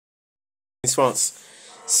France.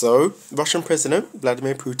 So, Russian President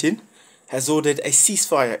Vladimir Putin has ordered a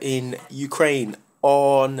ceasefire in Ukraine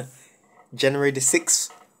on January the 6th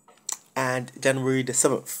and January the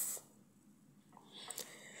 7th.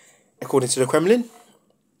 According to the Kremlin,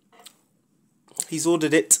 he's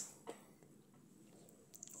ordered it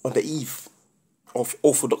on the eve of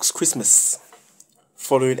Orthodox Christmas,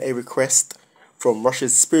 following a request from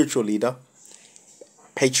Russia's spiritual leader,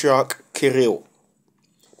 Patriarch Kirill.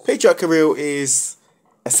 Patriarch Kirill is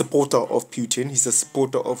a supporter of Putin. He's a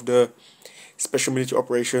supporter of the special military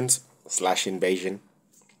operations / invasion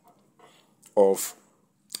of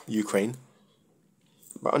Ukraine.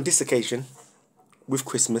 But on this occasion, with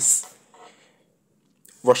Christmas,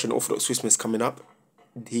 Russian Orthodox Christmas coming up,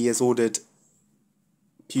 he has ordered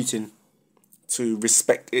Putin to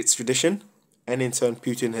respect its tradition, and in turn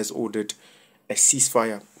Putin has ordered a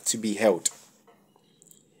ceasefire to be held.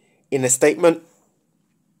 In a statement,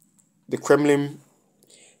 the Kremlin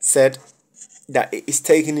said that it is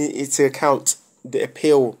taking into account the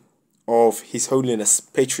appeal of His Holiness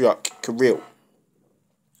Patriarch Kirill.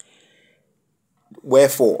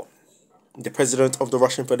 Wherefore, the President of the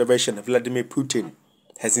Russian Federation, Vladimir Putin,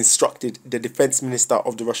 has instructed the Defense Minister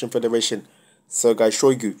of the Russian Federation, Sergei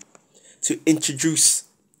Shoigu, to introduce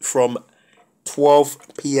from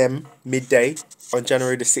 12 p.m. midday on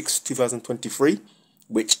January the 6th, 2023,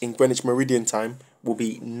 which in Greenwich Meridian time will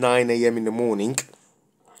be 9 a.m. in the morning,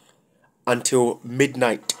 until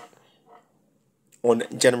midnight on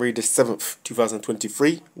January the 7th,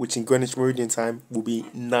 2023, which in Greenwich Meridian time will be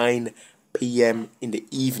 9 p.m. in the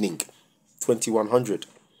evening, 2100.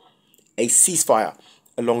 A ceasefire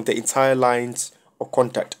along the entire lines of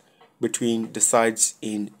contact between the sides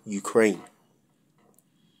in Ukraine.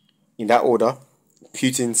 In that order,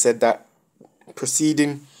 Putin said that,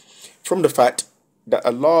 proceeding from the fact that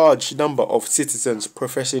a large number of citizens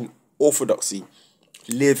professing orthodoxy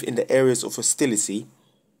live in the areas of hostility,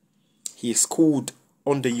 he has called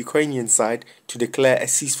on the Ukrainian side to declare a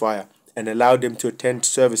ceasefire and allow them to attend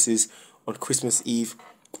services on Christmas Eve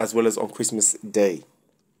as well as on Christmas Day.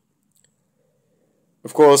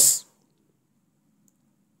 Of course,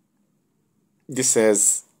 this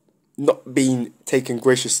has not been taken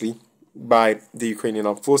graciously by the Ukrainian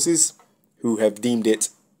armed forces, who have deemed it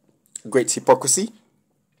great hypocrisy.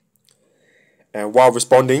 And while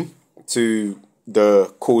responding to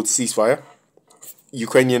the called ceasefire,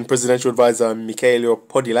 Ukrainian presidential advisor Mikhailo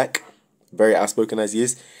Podolyak, very outspoken as he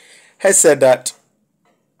is, has said that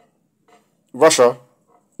Russia,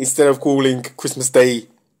 instead of calling Christmas Day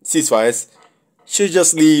ceasefires, should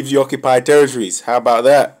just leave the occupied territories. How about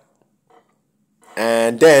that?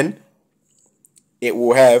 And then it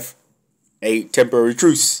will have a temporary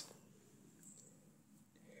truce,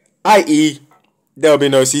 i.e., there will be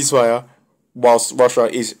no ceasefire whilst Russia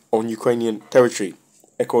is on Ukrainian territory,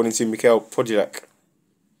 according to Mikhail Podolyak.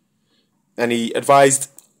 And he advised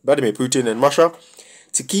Vladimir Putin and Russia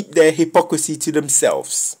to keep their hypocrisy to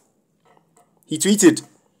themselves. He tweeted,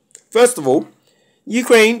 "First of all,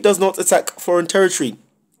 Ukraine does not attack foreign territory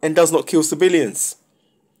and does not kill civilians,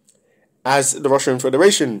 as the Russian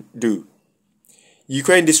Federation do.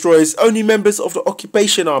 Ukraine destroys only members of the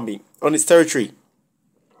occupation army on its territory.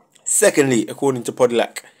 Secondly, according to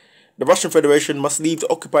Podolyak, the Russian Federation must leave the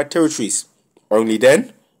occupied territories. Only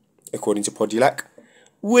then, according to Podolyak,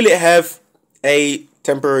 will it have a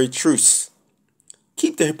temporary truce.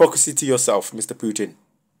 Keep the hypocrisy to yourself, Mr. Putin."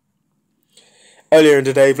 Earlier in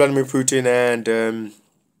the day, Vladimir Putin and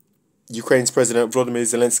Ukraine's President Volodymyr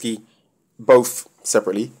Zelensky, both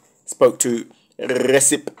separately, spoke to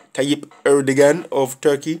Recep Tayyip Erdogan of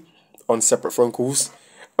Turkey on separate phone calls.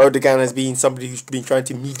 Erdogan has been somebody who's been trying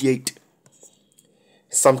to mediate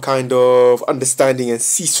some kind of understanding and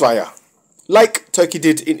ceasefire, like Turkey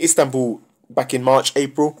did in Istanbul back in March,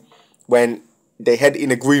 April, when they had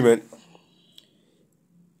in agreement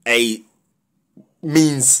a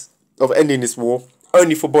means of ending this war,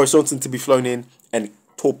 only for Boris Johnson to be flown in and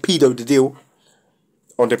torpedo the deal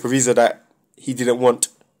on the proviso that he didn't want,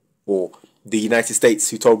 or the United States,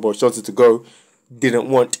 who told Boris Johnson to go, didn't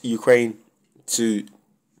want Ukraine to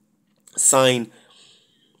sign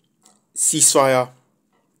ceasefire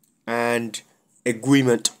and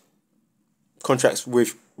agreement contracts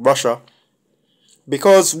with Russia,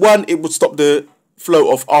 because one, it would stop the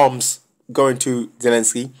flow of arms going to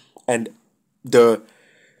Zelensky and the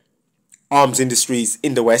arms industries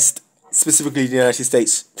in the West, specifically the United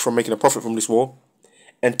States, from making a profit from this war.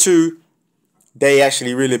 And two, they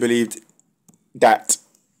actually really believed that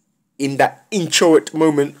in that inchoate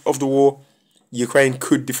moment of the war, Ukraine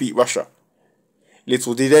could defeat Russia.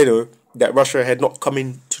 Little did they know that Russia had not come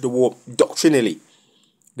into the war doctrinally,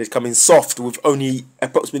 they'd come in soft with only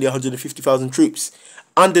approximately 150,000 troops,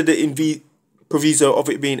 under the proviso of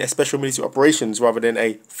it being a special military operations rather than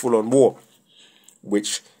a full-on war,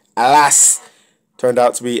 which, alas, turned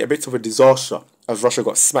out to be a bit of a disaster, as Russia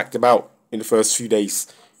got smacked about in the first few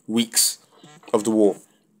days, weeks of the war.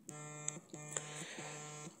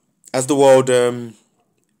 As the world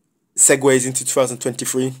segues into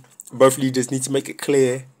 2023, both leaders need to make it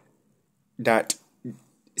clear that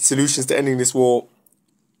solutions to ending this war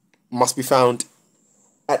must be found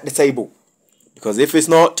at the table. Because if it's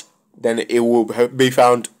not, then it will be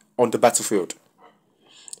found on the battlefield.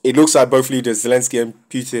 It looks like both leaders, Zelensky and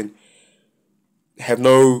Putin, have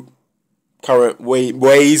no current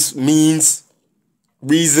ways, means,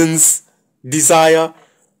 reasons, desire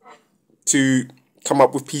to come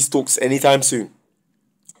up with peace talks anytime soon.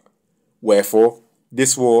 Wherefore,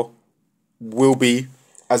 this war will be,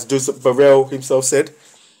 as Joseph Borrell himself said,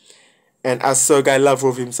 and as Sergei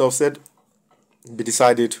Lavrov himself said, be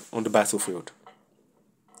decided on the battlefield.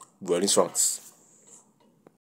 Rolling France.